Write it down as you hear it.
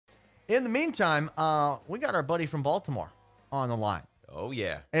In the meantime, we got our buddy from Baltimore on the line. Oh,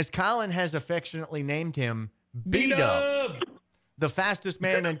 yeah. As Colin has affectionately named him, B-Dub, the fastest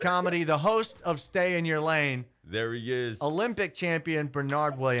man in comedy, the host of Stay in Your Lane. There he is. Olympic champion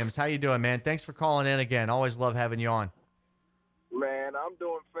Bernard Williams. How you doing, man? Thanks for calling in again. Always love having you on. Man, I'm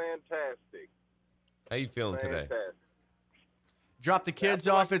doing fantastic. How you feeling today? Drop the kids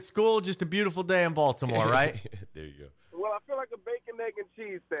off at school. Just a beautiful day in Baltimore, right? There you go. Well, I feel like a bacon, egg, and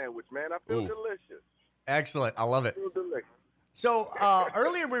cheese sandwich, man. I feel delicious. Excellent. I love it. I feel delicious. So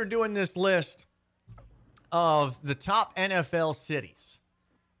earlier we were doing this list of the top NFL cities,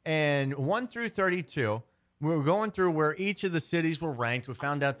 and 1 through 32. We were going through where each of the cities were ranked. We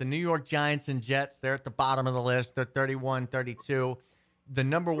found out the New York Giants and Jets, they're at the bottom of the list. They're 31, 32. The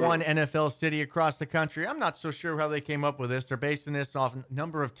number one NFL city across the country. I'm not so sure how they came up with this. They're basing this off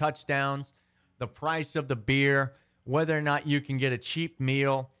number of touchdowns, the price of the beer, whether or not you can get a cheap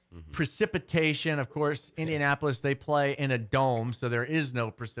meal, precipitation. Of course, Indianapolis, they play in a dome, so there is no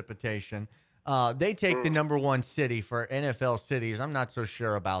precipitation. They take the number one city for NFL cities. I'm not so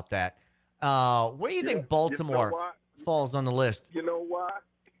sure about that. Where do you think Baltimore falls on the list? You know why?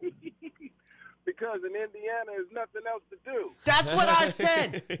 Because in Indiana, there's nothing else to do. That's what I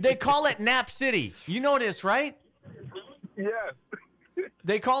said. They call it Nap City. You know this, right? Yes.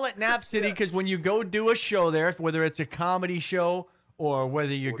 They call it Nap City because when you go do a show there, whether it's a comedy show or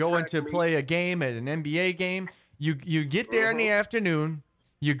whether you're going to play a game at an NBA game, you get there in the afternoon,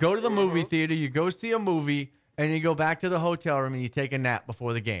 you go to the movie theater, you go see a movie, and you go back to the hotel room and you take a nap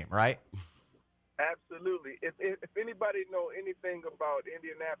before the game, right? Absolutely. If anybody know anything about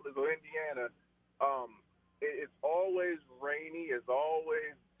Indianapolis or Indiana, it's always rainy, it's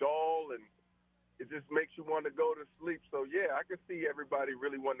always dull, and it just makes you want to go to sleep. So, yeah, I can see everybody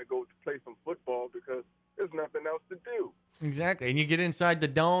really wanting to go to play some football because there's nothing else to do. Exactly. And you get inside the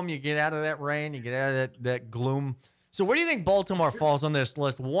dome, you get out of that rain, you get out of that gloom. So where do you think Baltimore falls on this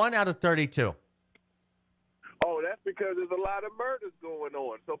list? 1 out of 32. Oh, that's because there's a lot of murders going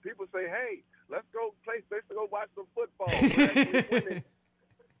on. So people say, hey, let's go watch some football.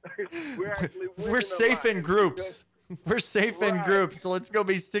 We're actually winning. We're safe in groups. We're safe in groups, so let's go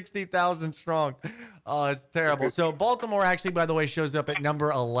be 60,000 strong. Oh, it's terrible. So Baltimore actually, by the way, shows up at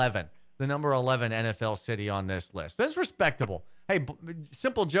number 11, the number 11 NFL city on this list. That's respectable. Hey,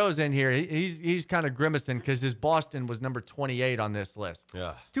 Simple Joe's in here. He's kind of grimacing because his Boston was number 28 on this list.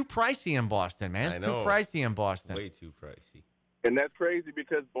 Yeah. It's too pricey in Boston, man. It's too pricey in Boston. Way too pricey. And that's crazy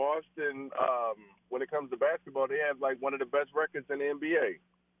because Boston, when it comes to basketball, they have like one of the best records in the NBA.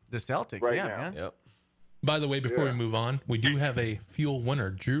 The Celtics, right yeah, now. man. Yep. By the way, before we move on, we do have a fuel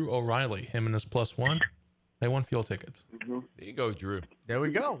winner, Drew O'Reilly. Him and his +1. They won fuel tickets. There you go, Drew. There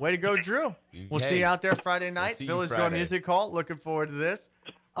we go. Way to go, Drew. We'll see you out there Friday night. Phillies Go Music Hall. Looking forward to this.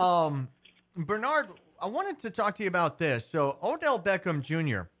 Bernard, I wanted to talk to you about this. So Odell Beckham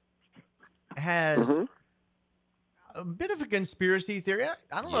Jr. has a bit of a conspiracy theory.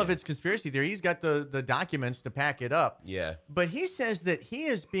 I don't know if it's conspiracy theory. He's got the documents to back it up. Yeah. But he says that he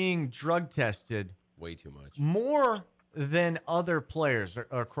is being drug tested way too much, more than other players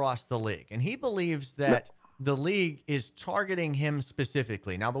across the league. And he believes that the league is targeting him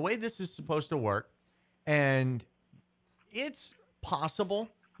specifically. Now, the way this is supposed to work, and it's possible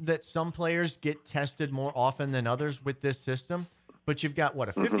that some players get tested more often than others with this system, but you've got, what,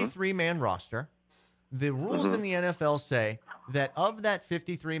 a 53-man roster. The rules in the NFL say that of that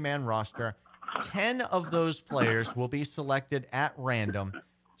 53-man roster, 10 of those players will be selected at random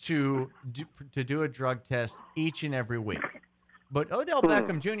to do a drug test each and every week. But Odell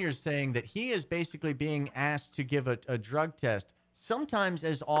Beckham Jr. is saying that he is basically being asked to give a drug test sometimes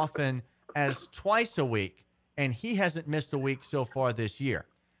as often as twice a week, and he hasn't missed a week so far this year.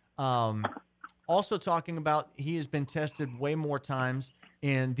 Also talking about he has been tested way more times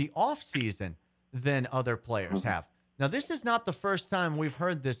in the offseason than other players have. Now, this is not the first time we've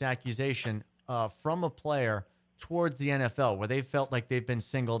heard this accusation from a player towards the NFL where they felt like they've been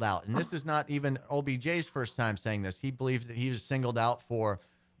singled out. And this is not even OBJ's first time saying this. He believes that he was singled out for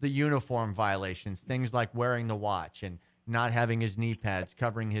the uniform violations, things like wearing the watch and not having his knee pads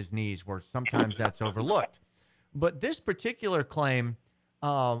covering his knees, where sometimes that's overlooked. But this particular claim,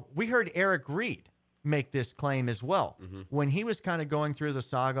 we heard Eric Reed make this claim as well. When he was kind of going through the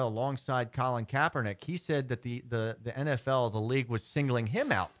saga alongside Colin Kaepernick, he said that the NFL, the league, was singling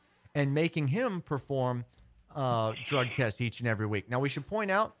him out and making him perform drug tests each and every week. Now, we should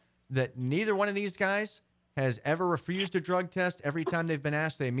point out that neither one of these guys has ever refused a drug test. Every time they've been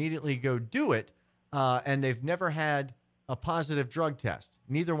asked, they immediately go do it, and they've never had a positive drug test.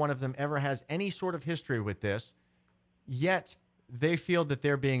 Neither one of them ever has any sort of history with this, yet they feel that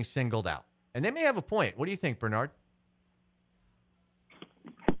they're being singled out. And they may have a point. What do you think, Bernard?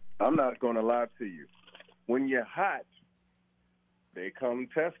 I'm not going to lie to you. When you're hot, they come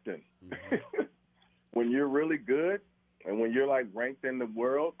testing. When you're really good and when you're like ranked in the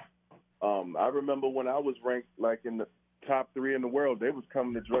world, I remember when I was ranked like in the top 3 in the world, they was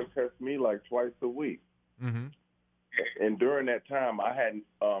coming to drug test me like twice a week. Mm-hmm. And during that time, I hadn't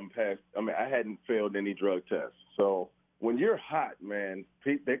I hadn't failed any drug tests. So when you're hot, man,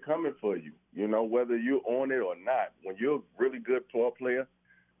 they're coming for you. You know, whether you're on it or not. When you're a really good ball player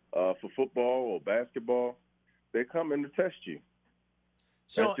for football or basketball, they're coming to test you.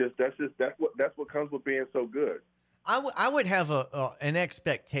 So that's what comes with being so good. I would have an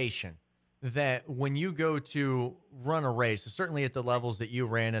expectation that when you go to run a race, certainly at the levels that you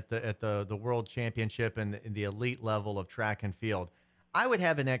ran at the world championship and the elite level of track and field, I would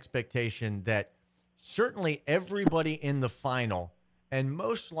have an expectation that certainly everybody in the final and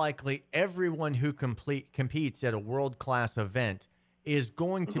most likely everyone who competes at a world-class event is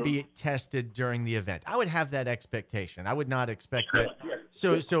going to be tested during the event. I would have that expectation. I would not expect that.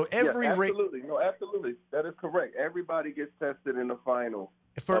 So every race. Absolutely. No, absolutely. That is correct. Everybody gets tested in the final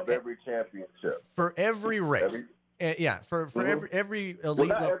of every championship. For every race. For every elite.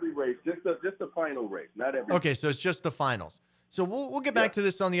 Well, not every race, just the final race, not every. Okay, so it's just the finals. So we'll get back to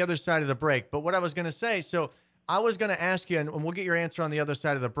this on the other side of the break. But what I was going to say, so I was going to ask you, and we'll get your answer on the other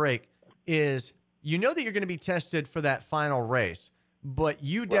side of the break, is you know that you're going to be tested for that final race, but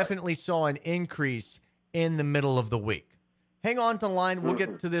you definitely saw an increase in the middle of the week. Hang on to the line. We'll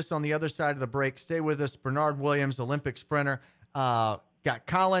get to this on the other side of the break. Stay with us. Bernard Williams, Olympic sprinter. Got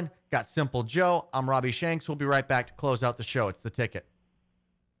Colin, got Simple Joe. I'm Robbie Shanks. We'll be right back to close out the show. It's The Ticket.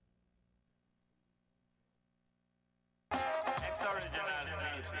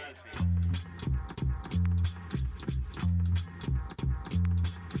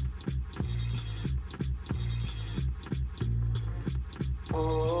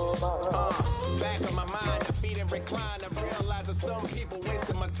 Back of my mind, defeat and recline. I realize that some people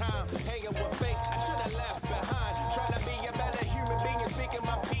wasting my time hanging with fake. I should have left behind. Trying to be a better human being and speaking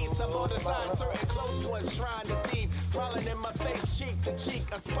my peace. I'm on the side, certain close ones trying to thieve. Smiling in my face, cheek to cheek.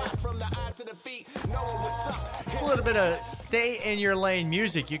 A spot from the eye to the feet. Knowing what's up. A little bit of Stay in Your Lane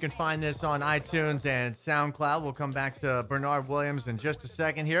music. You can find this on iTunes and SoundCloud. We'll come back to Bernard Williams in just a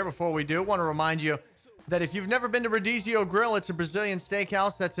second here. Before we do, I want to remind you that if you've never been to Rodizio Grill, it's a Brazilian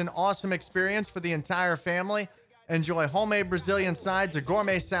steakhouse that's an awesome experience for the entire family. Enjoy homemade Brazilian sides, a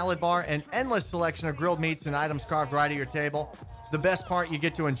gourmet salad bar, an endless selection of grilled meats and items carved right at your table. The best part, you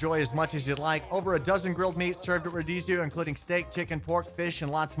get to enjoy as much as you'd like. Over a dozen grilled meats served at Rodizio, including steak, chicken, pork, fish,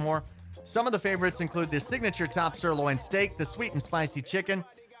 and lots more. Some of the favorites include the signature top sirloin steak, the sweet and spicy chicken,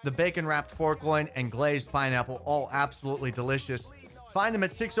 the bacon-wrapped pork loin, and glazed pineapple, all absolutely delicious. Find them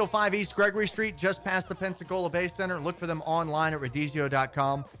at 605 East Gregory Street, just past the Pensacola Bay Center. Look for them online at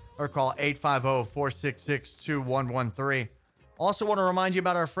Rodizio.com or call 850-466-2113. Also want to remind you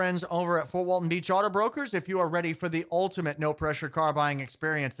about our friends over at Fort Walton Beach Auto Brokers. If you are ready for the ultimate no-pressure car buying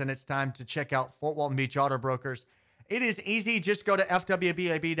experience, then it's time to check out Fort Walton Beach Auto Brokers. It is easy. Just go to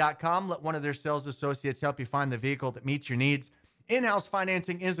FWBAB.com. Let one of their sales associates help you find the vehicle that meets your needs. In-house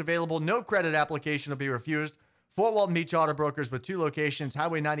financing is available. No credit application will be refused. Fort Walton Beach Auto Brokers with 2 locations,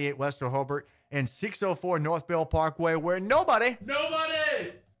 Highway 98 West of Hobart and 604 North Bell Parkway, where nobody.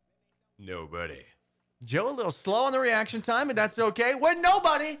 Joe, a little slow on the reaction time, and that's okay. Where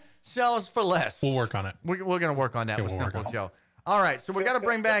nobody sells for less. We'll work on it. We're going to work on that with we'll work Simple on it. Joe. All right, so we got to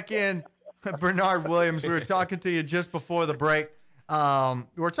bring back in Bernard Williams. We were talking to you just before the break. We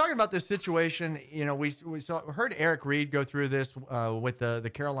were talking about this situation. You know, we heard Eric Reed go through this with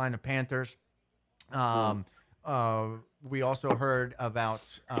the Carolina Panthers. We also heard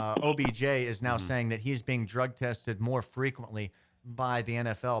about OBJ is now saying that he's being drug tested more frequently by the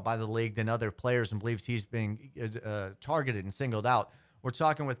NFL, by the league, than other players, and believes he's being targeted and singled out. We're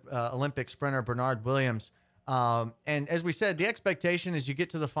talking with Olympic sprinter Bernard Williams. And as we said, the expectation is you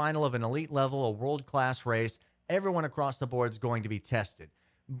get to the final of an elite level, a world-class race, everyone across the board is going to be tested.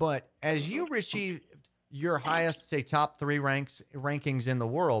 But as you achieved your highest, say, top 3 rankings in the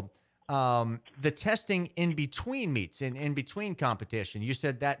world, the testing in between meets, in between competition, you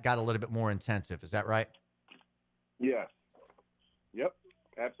said that got a little bit more intensive. Is that right? Yes. Yep.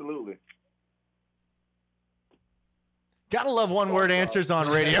 Absolutely. Gotta love one-word answers on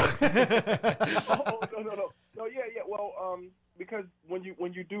radio. No. Yeah. Well, because when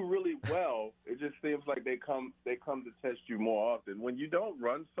you do really well, it just seems like they come to test you more often. When you don't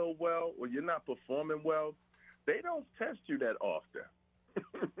run so well, or you're not performing well, they don't test you that often.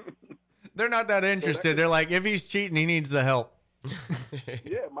 They're not that interested. They're like, if he's cheating, he needs the help.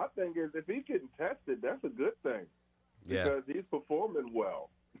 Yeah, my thing is, if he's getting tested, that's a good thing Yeah. because he's performing well.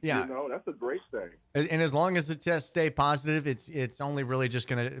 Yeah. You know, that's a great thing. And as long as the tests stay positive, it's only really just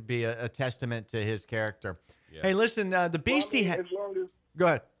going to be a testament to his character. Yeah. Hey, listen, the Beastie. Well, I mean, as long as Go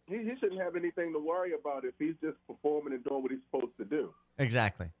ahead. he shouldn't have anything to worry about if he's just performing and doing what he's supposed to do.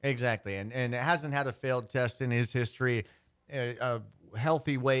 Exactly. And it hasn't had a failed test in his history, a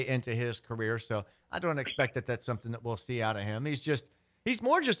healthy way into his career. So I don't expect that that's something that we'll see out of him. He's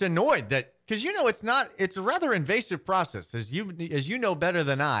more just annoyed that, because it's a rather invasive process, as you know better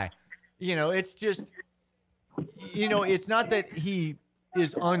than I. It's just, it's not that he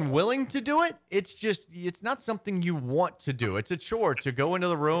is unwilling to do it. It's not something you want to do. It's a chore to go into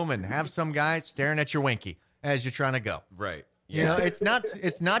the room and have some guy staring at your winky as you're trying to go. Right.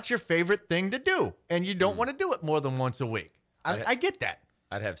 It's not your favorite thing to do, and you don't want to do it more than once a week. I get that.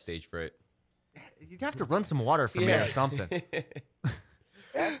 I'd have stage fright. You'd have to run some water for me or something.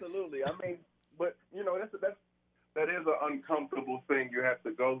 Absolutely. I mean, but that is an uncomfortable thing you have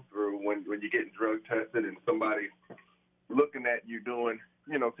to go through when you're getting drug tested and somebody looking at you doing,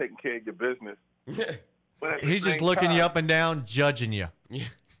 taking care of your business. But at the He's just same looking you time- up and down, judging you. Yeah.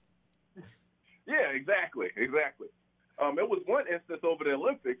 Yeah, exactly. It was one instance over the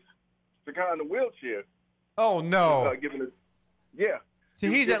Olympics, the guy in the wheelchair Oh no! giving us. Yeah. See,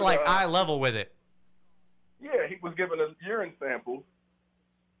 he was he's at giving like a- eye level with it. Yeah, he was given a urine sample,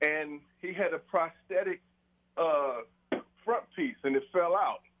 and he had a prosthetic front piece, and it fell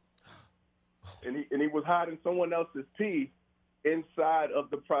out. And he was hiding someone else's pee inside of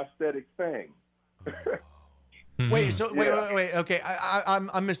the prosthetic thing. Wait, Yeah. wait. Okay,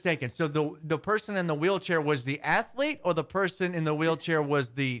 I'm mistaken. So the person in the wheelchair was the athlete, or the person in the wheelchair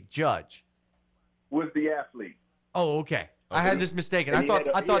was the judge? Was the athlete. Oh, okay. I had this mistaken. And I he thought had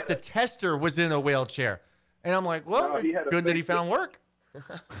a- I he thought had the a- tester was in a wheelchair, and I'm like, well, No, he it's had a good that he fake- found work.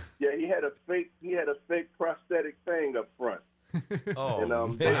 Yeah, he had a fake prosthetic thing up front. Oh,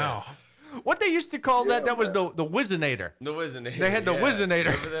 And, man. Wow. What they used to call Yeah, that was man. the Wizinator. The Wizinator. They had the Wizinator.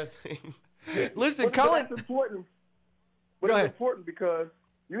 Remember that thing? Listen, But Colin. that's important. But Go it's ahead. important because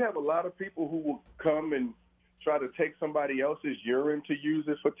you have a lot of people who will come and try to take somebody else's urine to use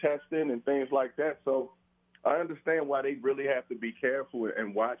it for testing and things like that. So I understand why they really have to be careful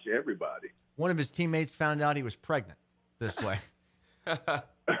and watch everybody. One of his teammates found out he was pregnant this way. I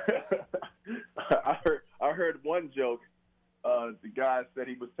heard one joke. The guy said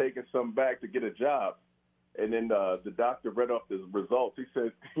he was taking some back to get a job, and then the doctor read off the results. He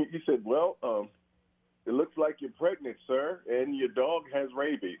said, "Well, it looks like you're pregnant, sir, and your dog has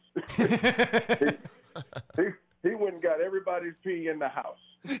rabies." he went and got everybody's pee in the house.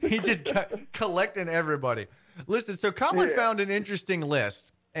 He just got collecting everybody. Listen, so Colin Yeah. found an interesting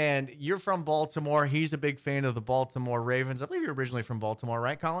list, and you're from Baltimore. He's a big fan of the Baltimore Ravens. I believe you're originally from Baltimore,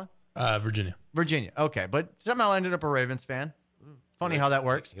 right, Colin? Virginia. Virginia. Okay, but somehow ended up a Ravens fan. Funny how that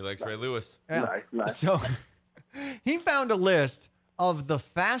works. He likes Ray Lewis. Yeah. Nice. So he found a list of the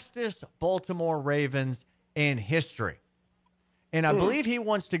fastest Baltimore Ravens in history. And I believe he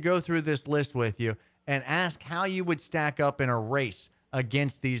wants to go through this list with you and ask how you would stack up in a race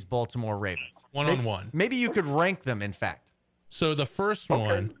against these Baltimore Ravens. One-on-one. Maybe you could rank them, in fact. So the first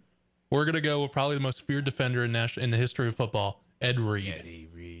one, we're going to go with probably the most feared defender in the history of football, Ed Reed. Eddie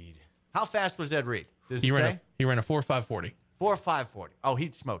Reed. How fast was Ed Reed? Does He it ran say? a 4.540. 4.540. Oh,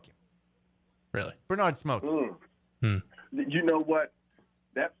 he'd smoke you. Really? Bernard smoked you. You know what?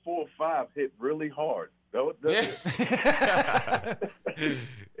 That 4.5 hit really hard. Yeah.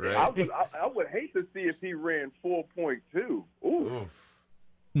 I would hate to see if he ran 4.2. Ooh. Oof.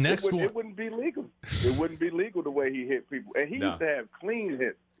 Next it one. wouldn't be legal. It wouldn't be legal the way he hit people. And he No. used to have clean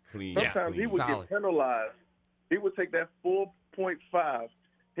hits. Clean. Sometimes he clean. would Solid. get penalized. He would take that 4.5,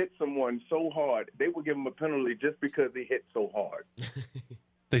 hit someone so hard, they would give him a penalty just because he hit so hard.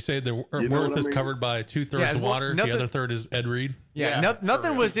 They say the know earth what I is mean? covered by 2/3 Yeah, well, water. nothing- The other third is Ed Reed. Yeah, Yeah,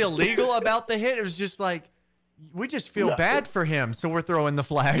 nothing for was illegal about the hit. It was just like, we just feel Nothing. bad for him, so we're throwing the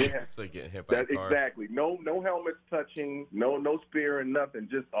flag. Yeah, It's like getting hit by a that, car. exactly. No helmets touching, no spearing, nothing.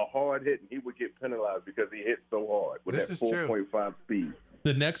 Just a hard hit, and he would get penalized because he hit so hard with This that is true. 4.5 speed.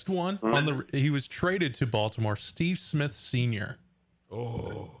 The next one he was traded to Baltimore, Steve Smith Sr.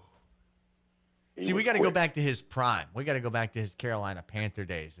 Oh. He See, we was got to go quick. back to his prime. We got to go back to his Carolina Panther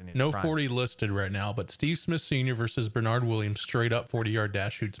days. And his No prime. 40 listed right now, but Steve Smith Sr. versus Bernard Williams, straight up 40-yard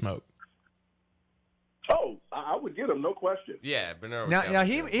dash, shoot smoke. Oh, I would get him, no question. Yeah, Bernard was Now down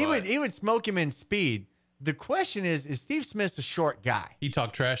he with he him, would but- he would smoke him in speed. The question is Steve Smith's a short guy? He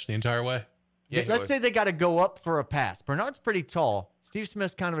talked trash the entire way. Yeah, he Let's would. say they got to go up for a pass. Bernard's pretty tall. Steve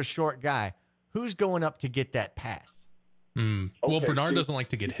Smith's kind of a short guy. Who's going up to get that pass? Well, Okay, Bernard Steve. doesn't like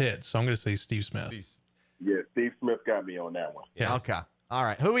to get hit, so I'm going to say Steve Smith. Yeah, Steve Smith got me on that one. Yeah. Okay. All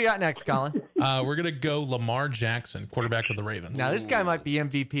right. Who we got next, Colin? We're going to go Lamar Jackson, quarterback of the Ravens. Now, this guy might be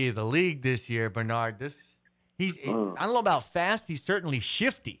MVP of the league this year, Bernard. He's I don't know about fast. He's certainly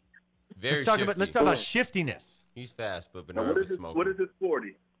shifty. Very Let's talk shifty. about shiftiness. He's fast, but Now, Bernard was smoking. what is his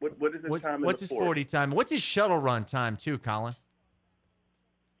 40? What is his time? What's his 40 time? What's his shuttle run time too, Colin?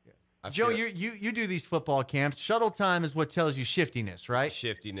 I Joe, feel- you do these football camps. Shuttle time is what tells you shiftiness, right?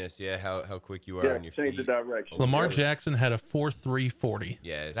 shiftiness, yeah, how quick you are Yeah, on your change feet. the direction. Lamar Jackson had a 4.340.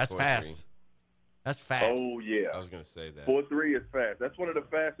 Yeah, it's That's 4.3. fast. That's fast. Oh yeah, I was gonna say that. 4.3 is fast. That's one of the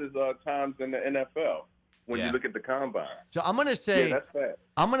fastest times in the NFL when Yeah. you look at the combine. So I'm gonna say Yeah, that's fast.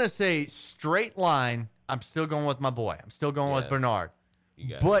 I'm gonna say straight line. I'm still going with my boy. I'm still going with Yeah. Bernard. You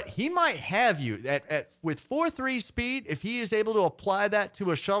got But he might have you at with 4.3 speed. If he is able to apply that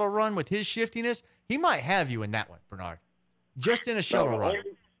to a shuttle run with his shiftiness, he might have you in that one, Bernard. Just in a shuttle run.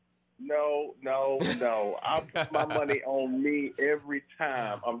 No. I'll put my money on me every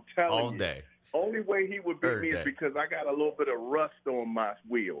time. I'm telling all you. day. Only way he would beat Every me is day. because I got a little bit of rust on my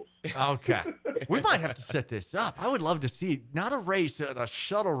wheels. Okay. We might have to set this up. I would love to see not a race, a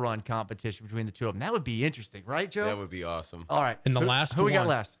shuttle run competition between the two of them. That would be interesting, right, Joe? That would be awesome. All right. And the who, last who one, we got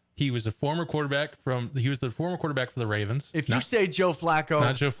last? he was the former quarterback for the Ravens. If you say Joe Flacco,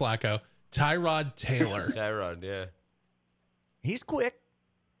 not Joe Flacco, Tyrod Taylor. Tyrod, yeah. he's quick.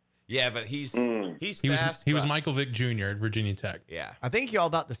 Yeah, but he's He was fast. he was but- Michael Vick Jr. at Virginia Tech. Yeah. I think you're all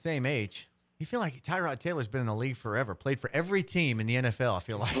about the same age. You feel like Tyrod Taylor's been in the league forever, played for every team in the NFL. I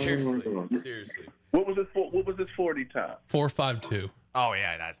feel like. Seriously. What was his 40 time? 4.52. Oh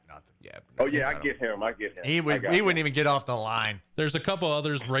yeah, that's nothing. Yeah. Oh yeah, I get him. He wouldn't even get off the line. There's a couple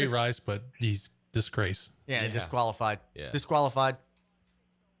others, Ray Rice, but he's disgrace. Yeah, disqualified. Yeah. Disqualified.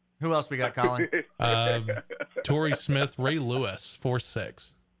 Who else we got, Colin? Torrey Smith, Ray Lewis,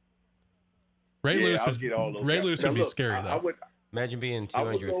 4.6. Ray Yeah, Lewis I'll would, get all those Ray guys. Lewis Now, would be look, scary I though. would, Imagine being I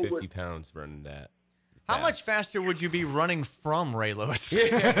would go 250 with- pounds running that. How Fast. much faster would you be running from Ray Lewis?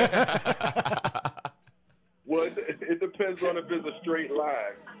 Well, it depends on if it's a straight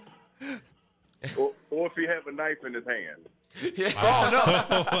line, or if he have a knife in his hand.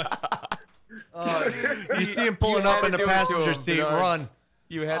 You see him pulling You up had in to the do it to passenger him, seat. Bernard. Run.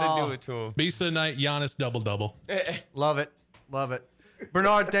 You had to do it to him. Beast of the night, Giannis double. Love it. Love it.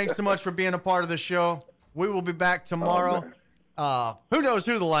 Bernard, thanks so much for being a part of the show. We will be back tomorrow. Who knows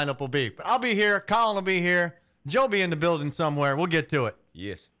who the lineup will be? But I'll be here. Colin will be here. Joe will be in the building somewhere. We'll get to it.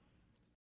 Yes.